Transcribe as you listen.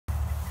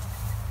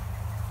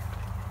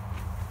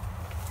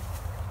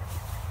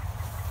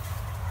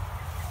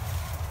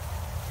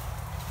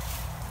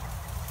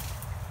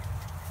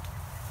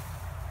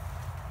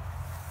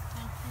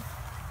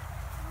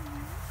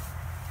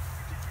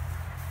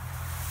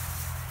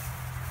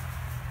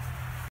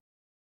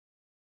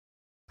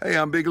Hey,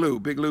 I'm Big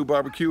Lou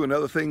Barbecue and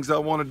other things I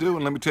want to do.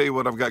 And let me tell you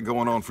what I've got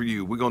going on for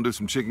you. We're going to do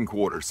some chicken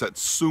quarters,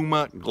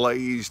 Satsuma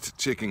glazed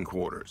chicken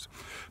quarters.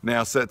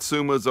 Now,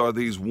 Satsumas are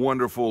these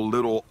wonderful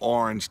little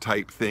orange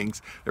type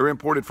things. They're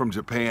imported from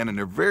Japan and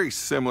they're very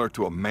similar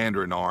to a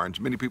mandarin orange.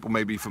 Many people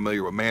may be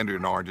familiar with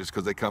mandarin oranges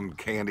because they come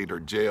candied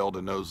or gelled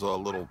in those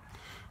little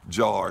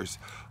jars.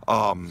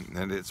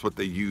 And it's what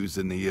they use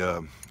in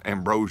the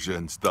ambrosia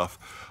and stuff.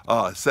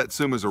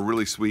 Satsumas are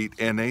really sweet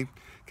and they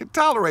can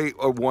tolerate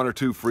 1 or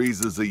 2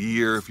 freezes a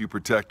year if you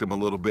protect them a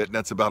little bit, and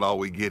that's about all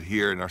we get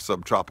here in our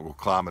subtropical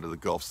climate of the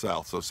Gulf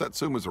South. So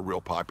Satsumas are real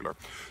popular.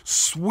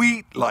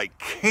 Sweet, like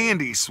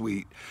candy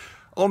sweet.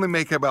 Only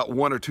make about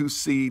 1 or 2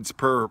 seeds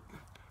per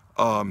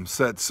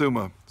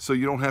Satsuma, so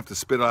you don't have to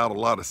spit out a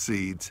lot of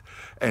seeds,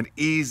 and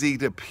easy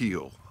to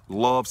peel.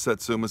 Love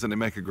Satsumas, and they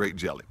make a great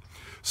jelly.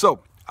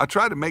 So I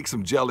tried to make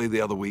some jelly the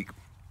other week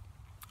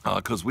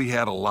because we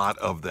had a lot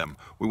of them.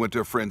 We went to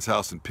a friend's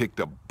house and picked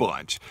a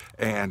bunch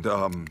and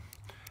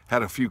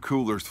had a few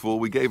coolers full.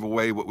 We gave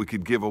away what we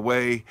could give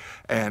away,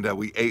 and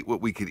we ate what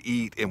we could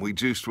eat, and we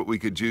juiced what we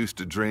could juice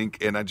to drink.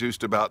 And I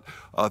juiced about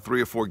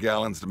 3 or 4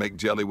 gallons to make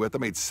jelly with. I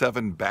made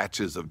 7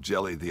 batches of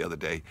jelly the other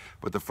day,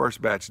 but the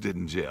first batch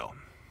didn't gel.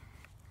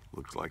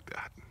 Looks like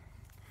that.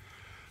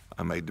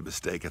 I made the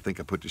mistake. I think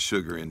I put the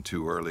sugar in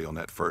too early on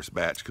that first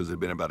batch because it had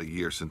been about a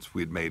year since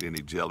we'd made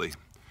any jelly.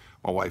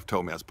 My wife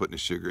told me I was putting the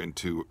sugar in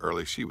too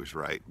early. She was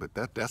right, but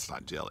that's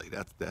not jelly.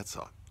 That's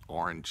a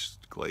orange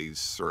glazed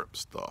syrup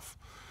stuff.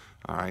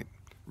 All right,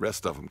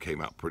 rest of them came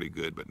out pretty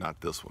good, but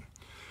not this one.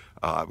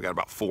 We got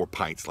about 4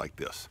 pints like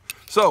this.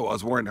 So I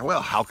was wondering,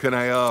 well, how can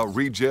I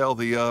re-gel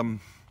the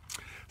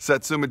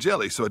Satsuma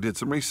jelly? So I did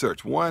some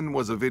research. One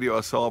was a video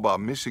I saw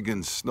about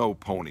Michigan's snow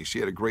pony. She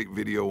had a great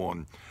video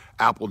on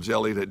apple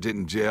jelly that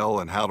didn't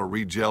gel and how to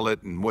re-gel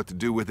it and what to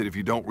do with it if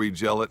you don't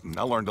re-gel it, and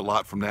I learned a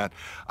lot from that.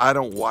 I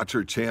don't watch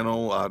her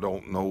channel. I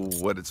don't know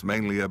what it's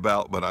mainly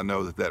about, but I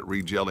know that that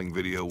re-gelling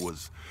video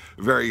was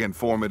very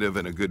informative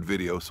and a good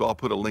video, so I'll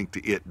put a link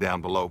to it down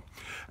below.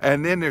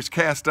 And then there's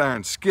Cast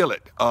Iron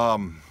Skillet.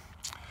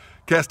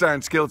 Cast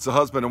Iron Skillet's a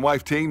husband and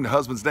wife team. The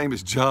husband's name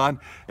is John,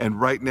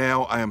 and right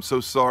now I am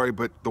so sorry,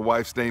 but the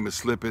wife's name is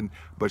slipping,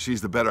 but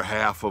she's the better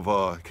half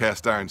of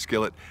Cast Iron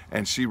Skillet,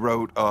 and she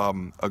wrote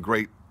a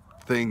great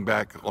thing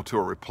back to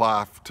a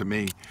reply to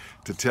me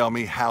to tell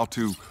me how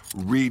to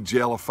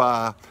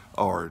re-gellify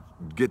or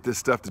get this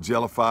stuff to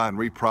gellify and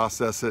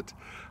reprocess it.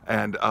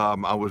 And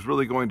I was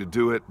really going to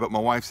do it, but my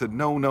wife said,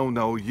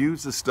 no,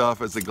 use the stuff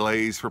as a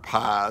glaze for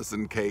pies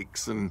and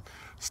cakes and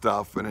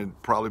stuff, and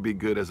it'd probably be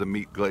good as a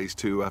meat glaze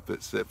too. I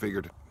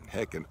figured,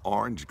 heck, an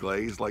orange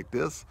glaze like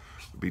this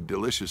would be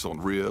delicious on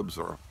ribs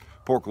or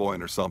pork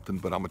loin or something,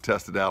 but I'm gonna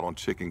test it out on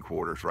chicken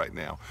quarters right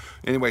now.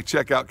 Anyway,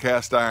 check out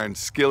Cast Iron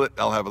Skillet.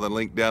 I'll have a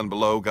link down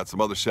below. Got some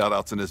other shout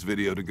outs in this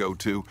video to go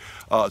to.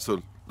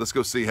 So let's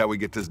go see how we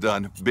get this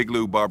done. Big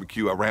Lou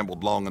Barbecue. I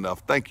rambled long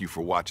enough. Thank you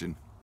for watching.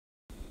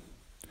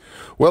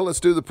 Well, let's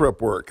do the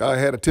prep work. I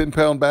had a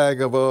 10-pound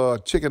bag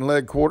of chicken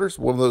leg quarters,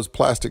 one of those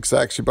plastic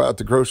sacks you buy at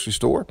the grocery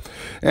store,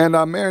 and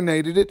I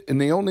marinated it in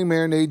the only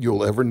marinade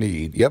you'll ever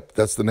need. Yep,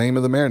 that's the name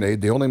of the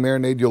marinade, the only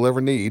marinade you'll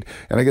ever need,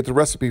 and I get the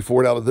recipe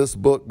for it out of this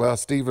book by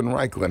Stephen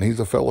Reichlin. He's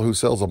a fellow who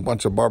sells a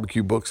bunch of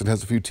barbecue books and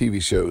has a few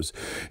TV shows.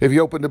 If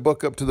you open the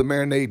book up to the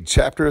marinade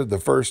chapter, the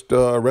first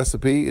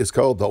recipe is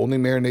called The Only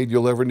Marinade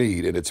You'll Ever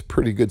Need, and it's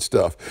pretty good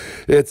stuff.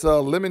 It's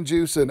lemon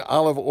juice and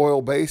olive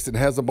oil based and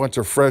has a bunch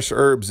of fresh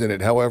herbs in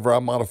it. However, I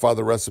modify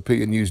the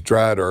recipe and use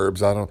dried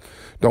herbs. I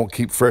don't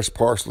keep fresh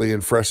parsley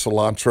and fresh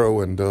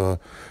cilantro and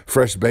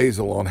fresh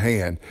basil on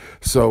hand.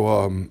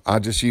 So I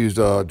just used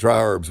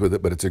dry herbs with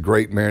it, but it's a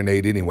great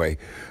marinade anyway.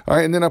 All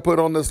right, and then I put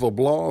on this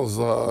LeBlanc's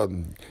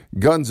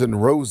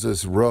Gunz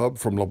Roses Rub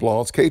from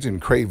LeBlanc's. Cajun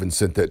Cravens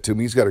sent that to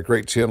me. He's got a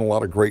great channel, a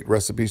lot of great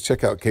recipes.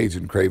 Check out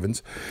Cajun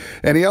Cravens.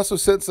 And he also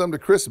sent some to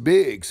Chris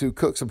Biggs, who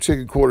cooked some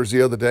chicken quarters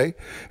the other day.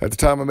 At the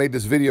time I made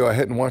this video, I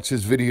hadn't watched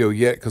his video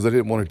yet because I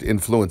didn't want it to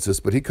influence this,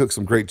 but he cooked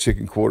some great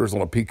chicken quarters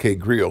on a PK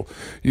grill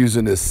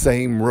using this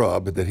same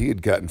rub that he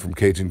had gotten from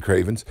Cajun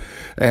Cravens.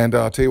 And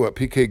I'll tell you what,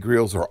 PK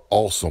grills are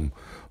awesome.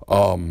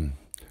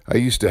 I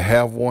used to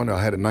have one.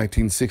 I had a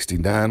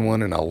 1969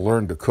 one, and I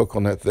learned to cook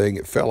on that thing.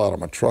 It fell out of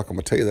my truck. I'm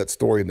going to tell you that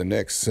story in the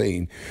next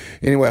scene.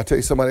 Anyway, I'll tell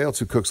you somebody else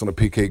who cooks on a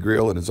PK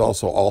grill and is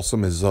also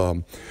awesome is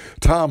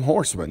Tom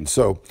Horseman.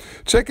 So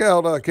check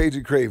out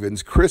Cajun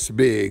Cravens, Chris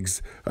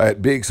Biggs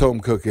at Biggs Home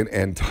Cooking,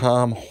 and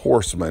Tom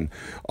Horseman.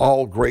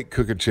 All great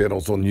cooking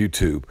channels on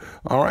YouTube.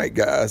 All right,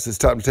 guys, it's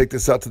time to take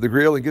this out to the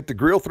grill and get the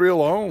grill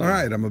thrill on. All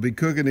right, I'm going to be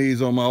cooking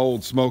these on my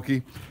Old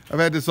Smokey. I've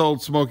had this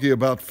Old Smokey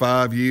about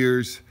 5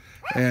 years.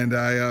 And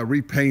I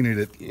repainted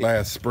it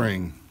last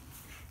spring.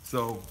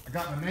 So I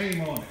got my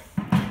name on it.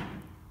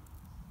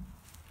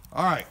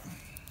 All right,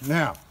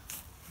 now,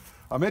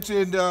 I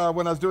mentioned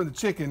when I was doing the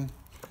chicken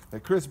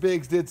that Chris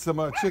Biggs did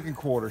some chicken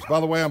quarters.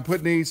 By the way, I'm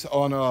putting these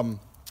on,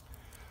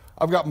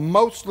 I've got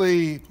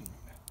mostly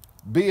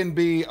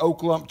B&B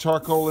oak lump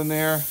charcoal in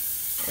there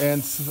and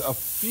a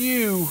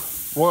few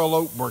royal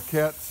oak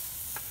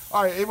briquettes.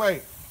 All right,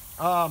 anyway,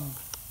 I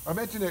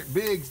mentioned that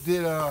Biggs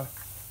did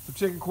some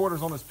some chicken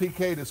quarters on this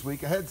PK this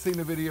week. I hadn't seen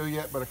the video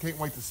yet, but I can't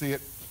wait to see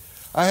it.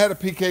 I had a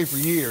PK for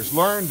years,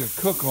 learned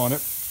to cook on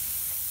it.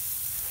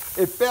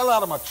 It fell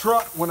out of my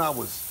truck when I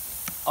was,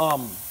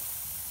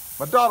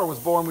 my daughter was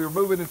born. We were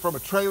moving in from a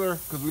trailer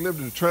because we lived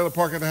in a trailer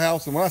park at the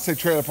house. And when I say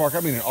trailer park, I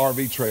mean an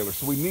RV trailer.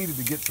 So we needed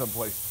to get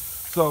someplace.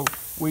 So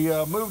we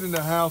moved in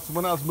the house. And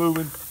when I was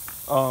moving,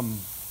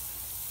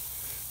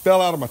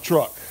 fell out of my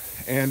truck.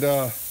 And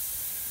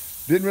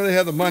didn't really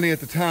have the money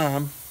at the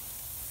time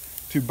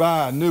to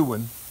buy a new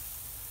one.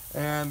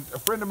 And a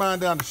friend of mine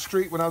down the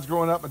street when I was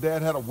growing up, my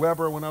dad had a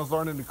Weber when I was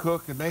learning to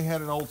cook, and they had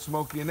an Old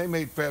Smokey, and they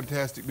made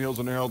fantastic meals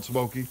on their Old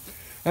Smokey.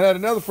 And I had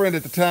another friend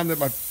at the time that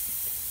my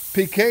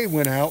PK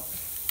went out.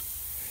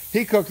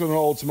 He cooked on an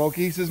Old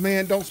Smokey. He says,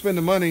 man, don't spend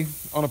the money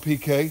on a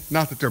PK.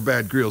 Not that they're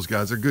bad grills,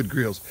 guys. They're good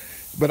grills.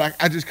 But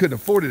I just couldn't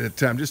afford it at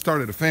the time. Just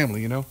started a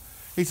family, you know.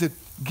 He said,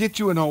 get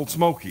you an Old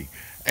Smokey.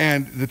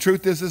 And the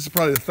truth is, this is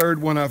probably the third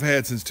one I've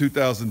had since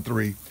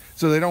 2003.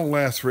 So they don't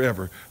last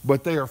forever,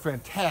 but they are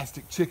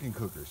fantastic chicken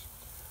cookers.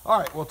 All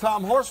right, well,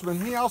 Tom Horseman,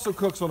 he also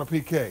cooks on a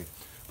PK,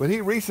 but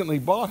he recently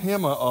bought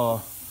him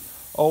a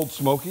Old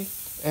Smokey,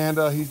 and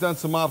he's done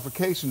some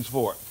modifications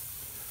for it.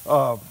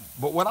 But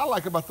what I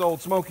like about the Old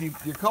Smokey,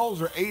 your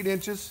coals are 8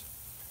 inches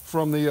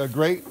from the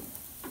grate.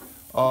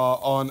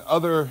 On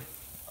other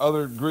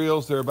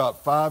grills, they're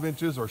about 5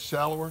 inches or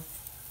shallower.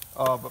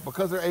 But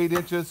because they're 8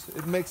 inches,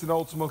 it makes an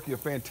Old Smokey a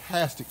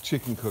fantastic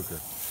chicken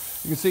cooker.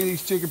 You can see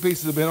these chicken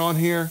pieces have been on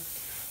here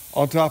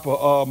on top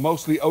of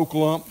mostly oak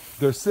lump.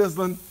 They're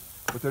sizzling,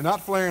 but they're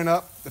not flaring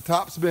up. The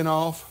top's been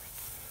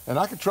off, and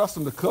I can trust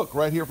them to cook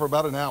right here for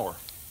about an hour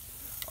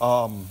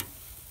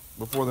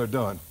before they're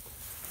done.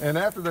 And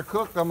after they're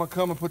cooked, I'm gonna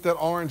come and put that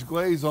orange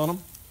glaze on them,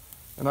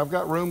 and I've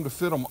got room to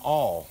fit them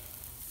all.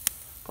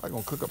 Probably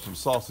gonna cook up some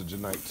sausage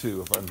tonight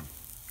too if I can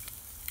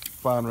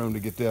find room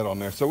to get that on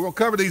there. So we're gonna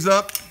cover these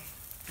up.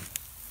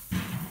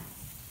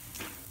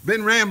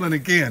 Been rambling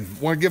again.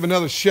 Want to give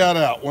another shout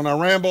out. When I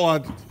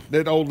ramble,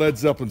 that old Led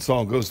Zeppelin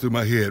song goes through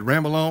my head.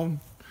 Ramble on,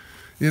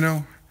 you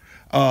know.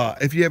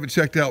 If you haven't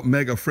checked out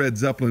Mega Fred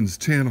Zeppelin's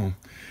channel,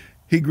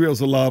 he grills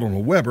a lot on a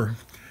Weber.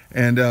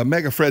 And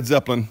Mega Fred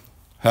Zeppelin,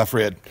 hi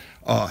Fred,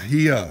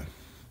 he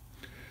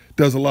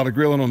does a lot of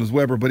grilling on his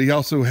Weber, but he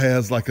also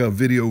has like a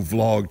video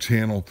vlog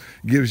channel,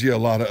 gives you a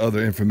lot of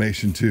other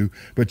information too.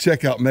 But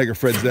check out Mega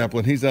Fred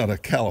Zeppelin. He's out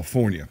of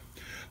California.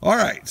 All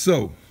right,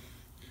 so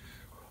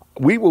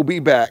we will be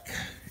back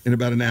in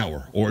about an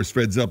hour, or as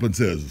Fred Zeppelin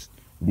says,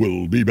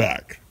 we'll be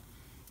back.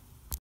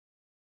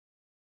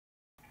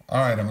 All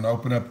right, I'm going to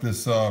open up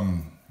this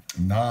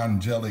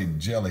non-jellied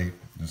jelly,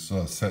 this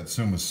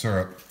Satsuma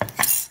syrup,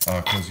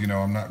 because, you know,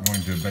 I'm not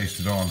going to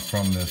baste it on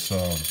from this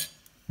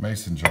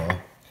mason jar.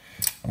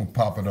 I'm going to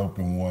pop it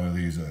open with one of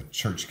these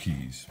church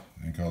keys.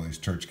 They call these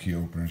church key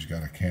openers. You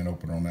got a can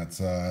opener on that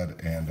side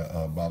and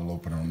a bottle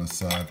opener on this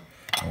side.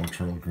 That works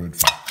real good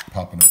for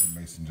popping open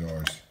mason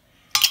jars.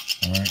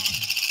 All right,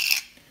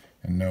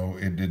 and no,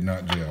 it did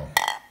not gel,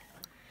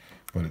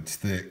 but it's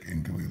thick,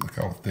 and look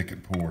how thick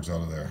it pours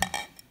out of there.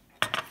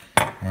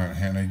 All right,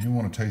 Hannah, you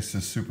want to taste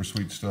this super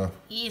sweet stuff?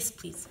 Yes,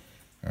 please.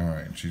 All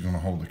right, she's gonna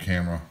hold the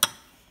camera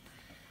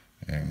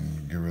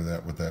and give her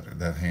that with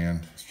that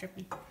hand. It's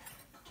trippy.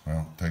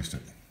 Well, taste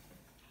it.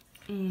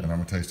 And I'm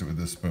gonna taste it with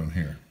this spoon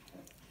here.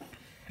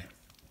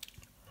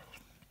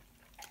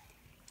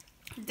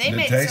 They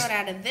made soda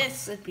out of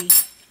this,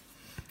 Sippy.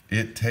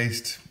 It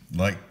tastes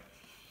like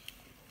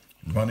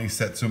runny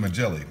Satsuma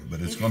jelly,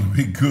 but it's going to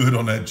be good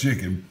on that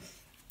chicken,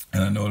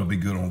 and I know it'll be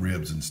good on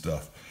ribs and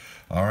stuff.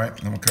 All right, I'm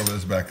going to cover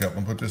this back up.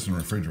 I'm going to put this in the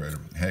refrigerator.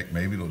 Heck,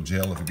 maybe it'll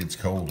gel if it gets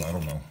cold. I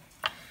don't know.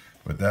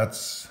 But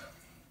that's,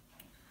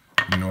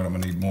 you know what, I'm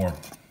going to need more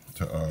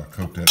to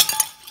coat that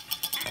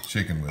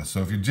chicken with.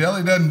 So if your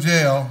jelly doesn't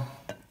gel,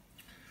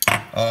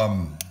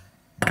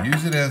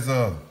 use it as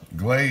a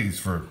glaze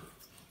for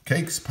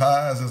cakes,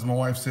 pies, as my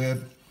wife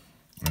said,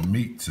 and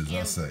meats, as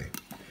I say.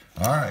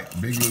 All right,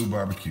 Big Lou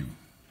Barbecue.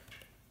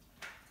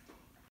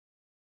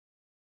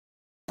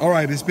 All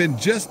right, it's been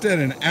just at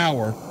an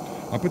hour.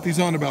 I put these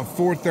on about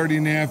 4:30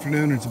 in the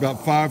afternoon. It's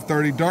about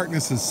 5:30.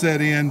 Darkness has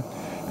set in,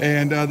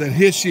 and that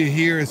hiss you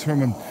hear is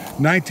from a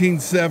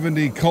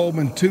 1970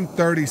 Coleman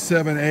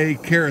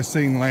 237A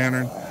kerosene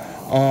lantern,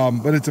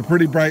 but it's a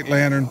pretty bright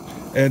lantern,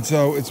 and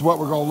so it's what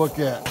we're going to look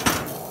at.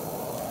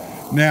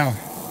 Now,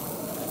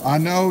 I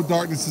know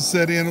darkness has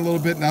set in a little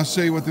bit, and I'll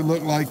show you what they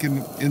look like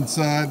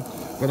inside,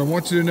 but I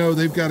want you to know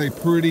they've got a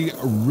pretty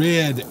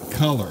red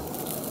color.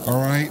 All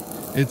right,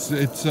 it's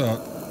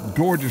a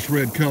gorgeous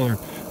red color.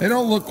 They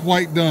don't look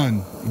quite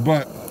done,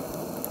 but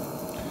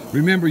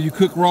remember, you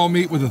cook raw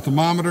meat with a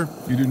thermometer.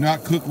 You do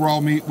not cook raw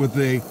meat with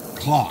a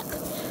clock.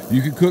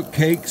 You can cook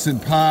cakes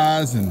and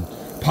pies and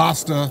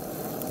pasta,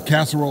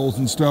 casseroles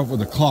and stuff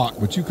with a clock,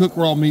 but you cook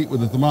raw meat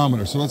with a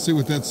thermometer. So let's see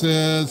what that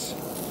says.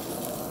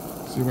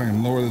 See if I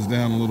can lower this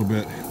down a little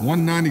bit.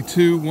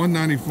 192,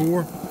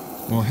 194.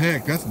 Well,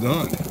 heck, that's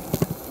done.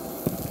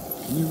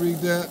 Can you read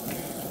that?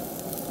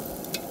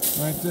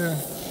 Right there.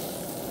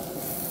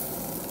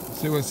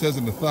 See what it says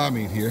in the thigh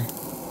meat here.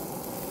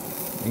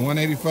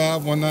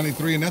 185,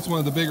 193, and that's one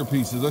of the bigger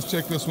pieces. Let's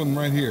check this one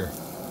right here.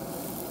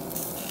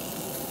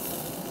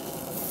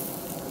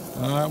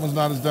 That one's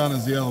not as done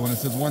as the other one. It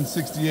says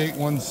 168,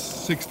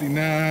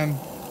 169.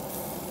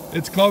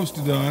 It's close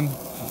to done,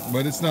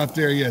 but it's not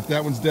there yet.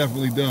 That one's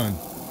definitely done.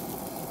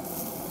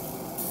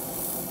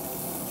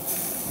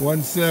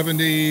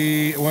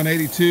 170,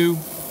 182,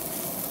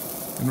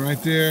 and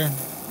right there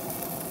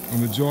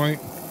on the joint,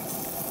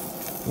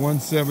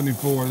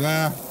 174.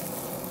 Nah,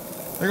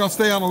 they're gonna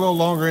stay on a little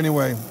longer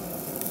anyway.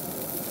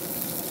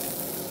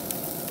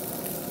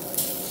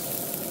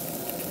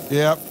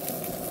 Yep.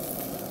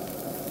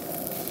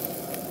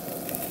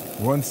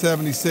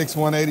 176,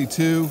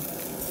 182,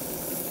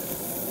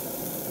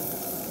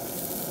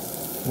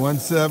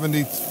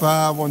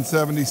 175,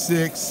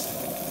 176.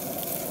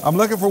 I'm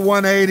looking for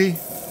 180.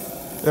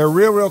 They're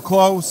real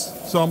close.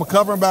 So I'm gonna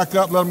cover them back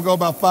up, let them go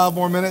about 5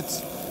 more minutes.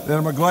 Then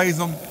I'm gonna glaze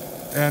them,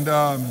 and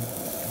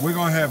we're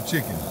gonna have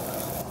chicken.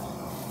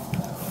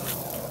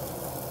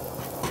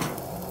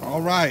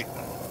 All right.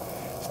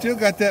 Still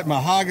got that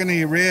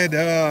mahogany red,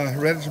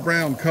 reddish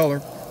brown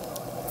color.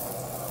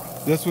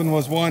 This one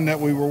was one that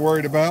we were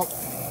worried about.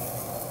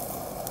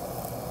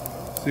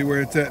 See where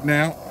it's at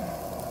now.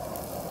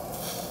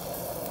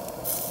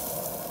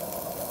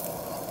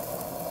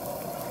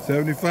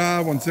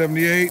 $75,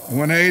 $178,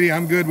 $180.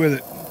 I'm good with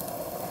it.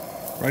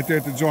 Right there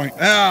at the joint.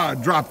 Ah, I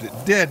dropped it.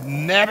 Dead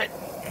nabbit.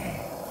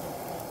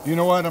 You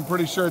know what? I'm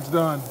pretty sure it's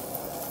done.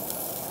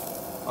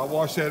 I'll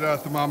wash that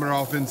thermometer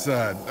off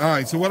inside. All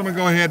right, so what I'm gonna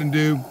go ahead and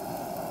do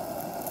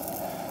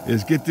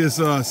is get this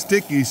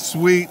sticky,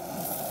 sweet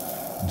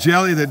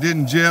jelly that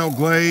didn't gel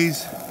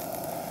glaze,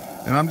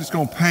 and I'm just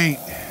gonna paint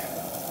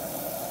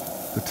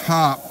the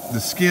top,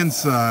 the skin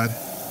side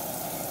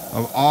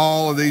of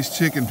all of these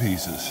chicken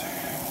pieces.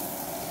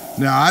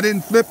 Now, I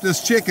didn't flip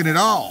this chicken at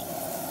all.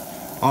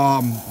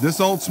 This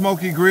Old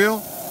Smokey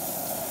grill,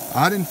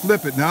 I didn't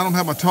flip it. Now, I don't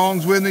have my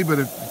tongs with me, but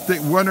I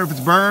wonder if it's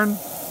burned.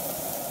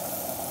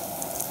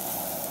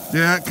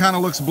 Yeah, it kind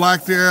of looks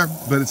black there,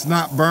 but it's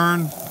not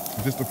burned.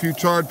 Just a few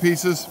charred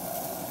pieces.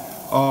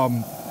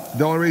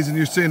 The only reason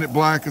you're seeing it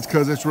black is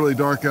because it's really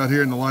dark out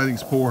here and the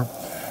lighting's poor.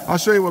 I'll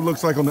show you what it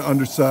looks like on the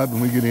underside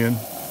when we get in.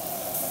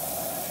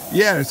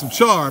 Yeah, there's some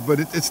char, but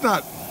it's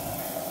not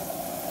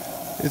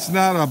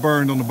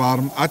burned on the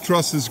bottom. I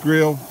trust this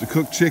grill to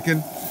cook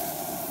chicken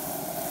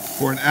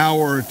for an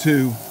hour or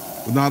two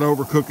with not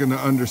overcooking the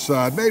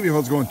underside. Maybe if I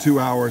was going 2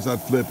 hours,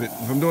 I'd flip it.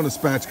 If I'm doing a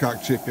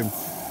spatchcock chicken,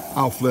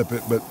 I'll flip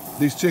it. But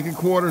these chicken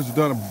quarters, I've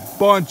done a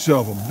bunch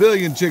of them.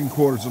 Billion chicken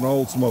quarters in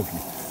Old Smokey.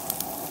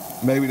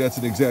 Maybe that's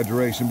an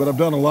exaggeration, but I've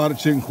done a lot of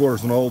chicken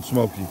quarters in Old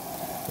Smokey.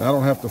 I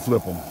don't have to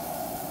flip them.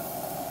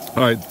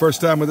 All right, first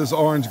time with this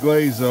orange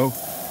glaze though,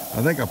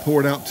 I think I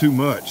poured out too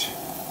much.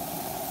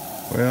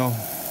 Well,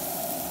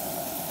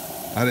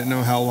 I didn't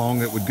know how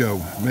long it would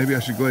go. Maybe I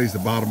should glaze the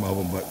bottom of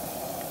them, but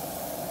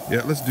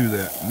yeah, let's do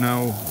that.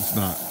 No, it's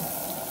not.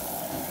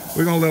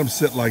 We're gonna let them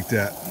sit like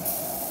that.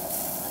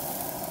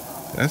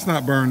 That's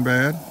not burned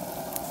bad.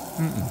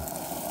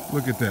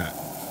 Look at that.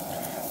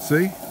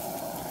 See?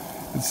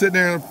 It's sitting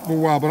there for a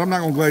while, but I'm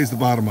not gonna glaze the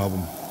bottom of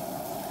them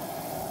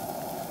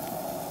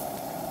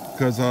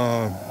because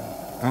I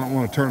don't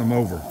want to turn them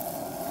over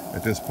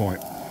at this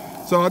point.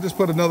 So I'll just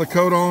put another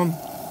coat on.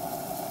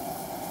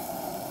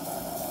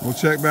 We'll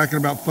check back in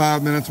about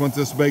 5 minutes once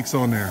this bakes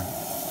on there.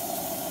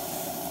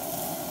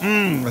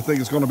 I think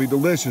it's gonna be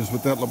delicious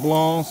with that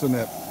LeBlanc and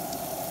that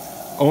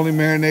only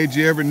marinade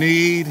you ever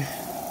need,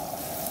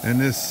 and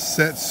this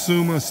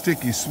Satsuma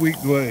sticky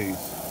sweet glaze.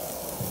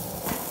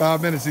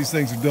 5 minutes, these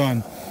things are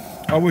done.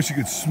 I wish you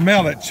could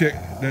smell that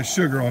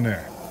sugar on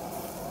there.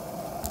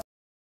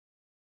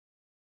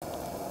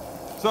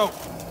 So,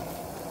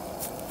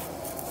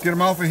 get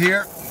them off of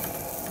here.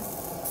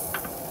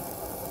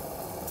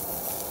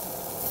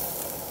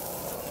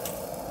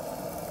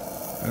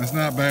 And it's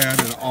not bad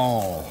at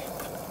all.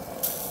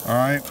 All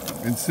right,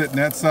 been sitting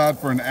that side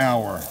for an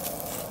hour.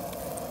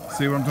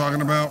 See what I'm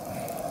talking about?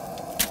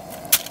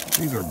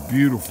 These are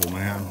beautiful,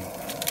 man.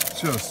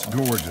 Just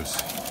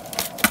gorgeous.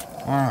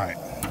 All right.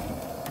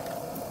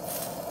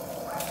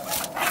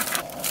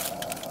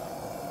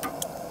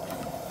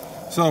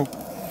 So,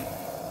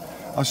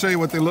 I'll show you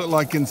what they look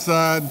like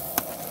inside.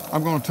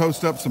 I'm gonna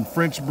toast up some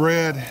French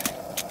bread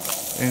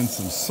and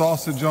some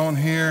sausage on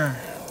here.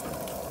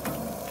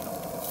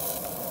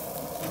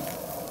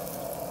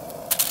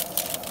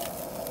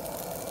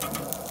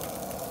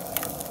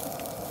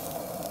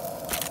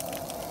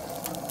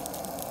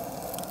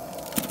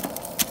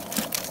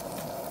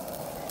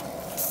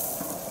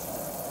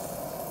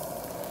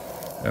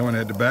 That one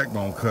had the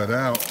backbone cut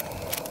out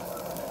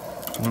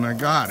when I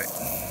got it.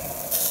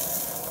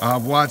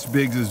 I've watched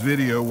Biggs's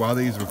video while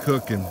these were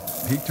cooking.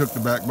 He took the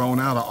backbone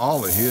out of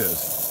all of his.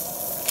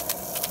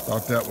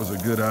 Thought that was a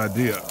good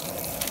idea.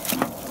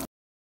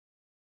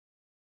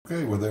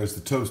 Okay, well there's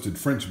the toasted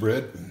French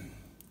bread.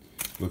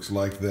 Looks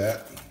like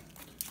that.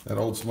 That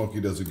Old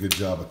Smokey does a good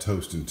job of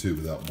toasting too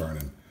without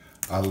burning.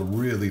 I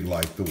really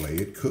like the way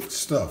it cooks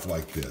stuff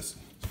like this,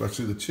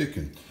 especially the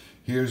chicken.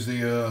 here's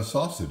the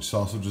sausage.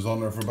 Sausage is on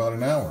there for about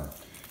an hour.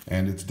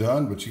 And it's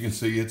done, but you can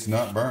see it's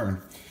not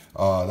burned.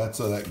 That's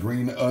that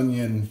green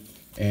onion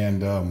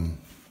and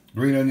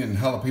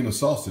jalapeno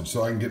sausage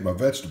so I can get my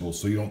vegetables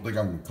so you don't think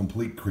I'm a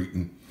complete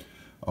cretin.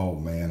 Oh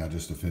man, I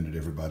just offended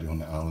everybody on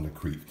the island of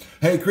Crete.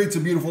 Hey, Crete's a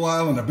beautiful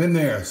island. I've been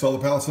there. Saw the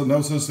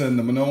Palisades and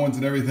the Minoans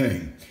and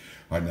everything.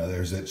 All right, now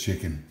there's that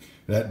chicken.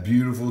 That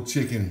beautiful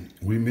chicken.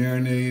 We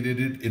marinated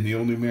it in the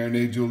only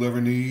marinade you'll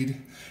ever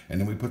need. And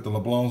then we put the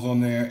LeBlancs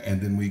on there and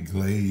then we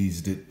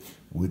glazed it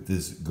with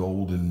this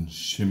golden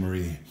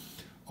shimmery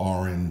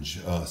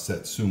orange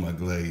Satsuma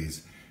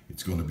glaze.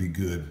 It's gonna be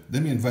good.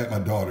 Let me invite my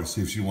daughter,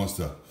 see if she wants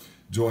to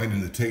join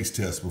in the taste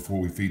test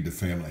before we feed the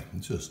family.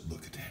 Just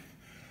look at that.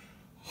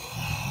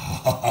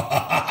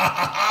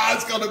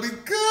 It's gonna be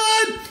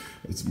good.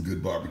 That's some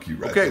good barbecue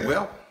right there. Okay,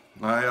 well,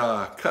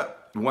 I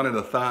cut one of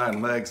the thigh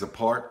and legs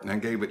apart and I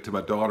gave it to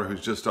my daughter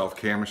who's just off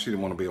camera. She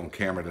didn't want to be on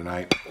camera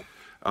tonight.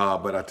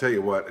 But I tell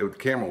you what, the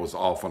camera was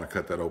off when I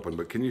cut that open,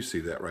 but can you see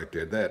that right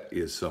there? That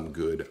is some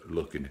good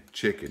looking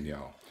chicken,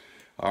 y'all.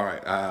 All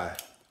right.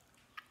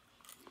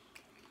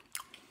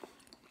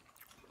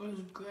 It was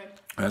good.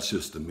 That's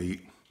just the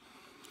meat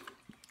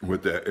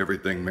with that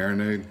everything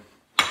marinade.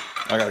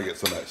 I gotta get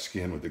some of that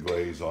skin with the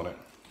glaze on it.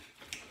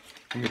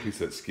 Let me get a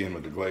piece of that skin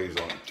with the glaze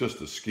on it. Just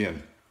the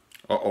skin.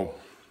 Uh-oh.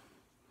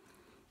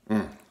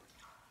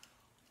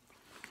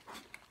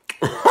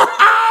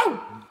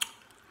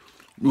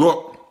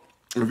 Look,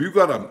 if you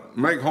gotta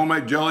make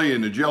homemade jelly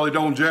and the jelly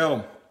don't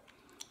gel,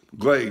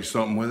 glaze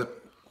something with it.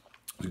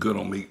 It's good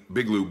on meat.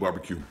 Big Lou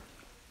barbecue.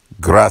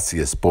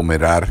 Gracias por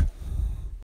mirar.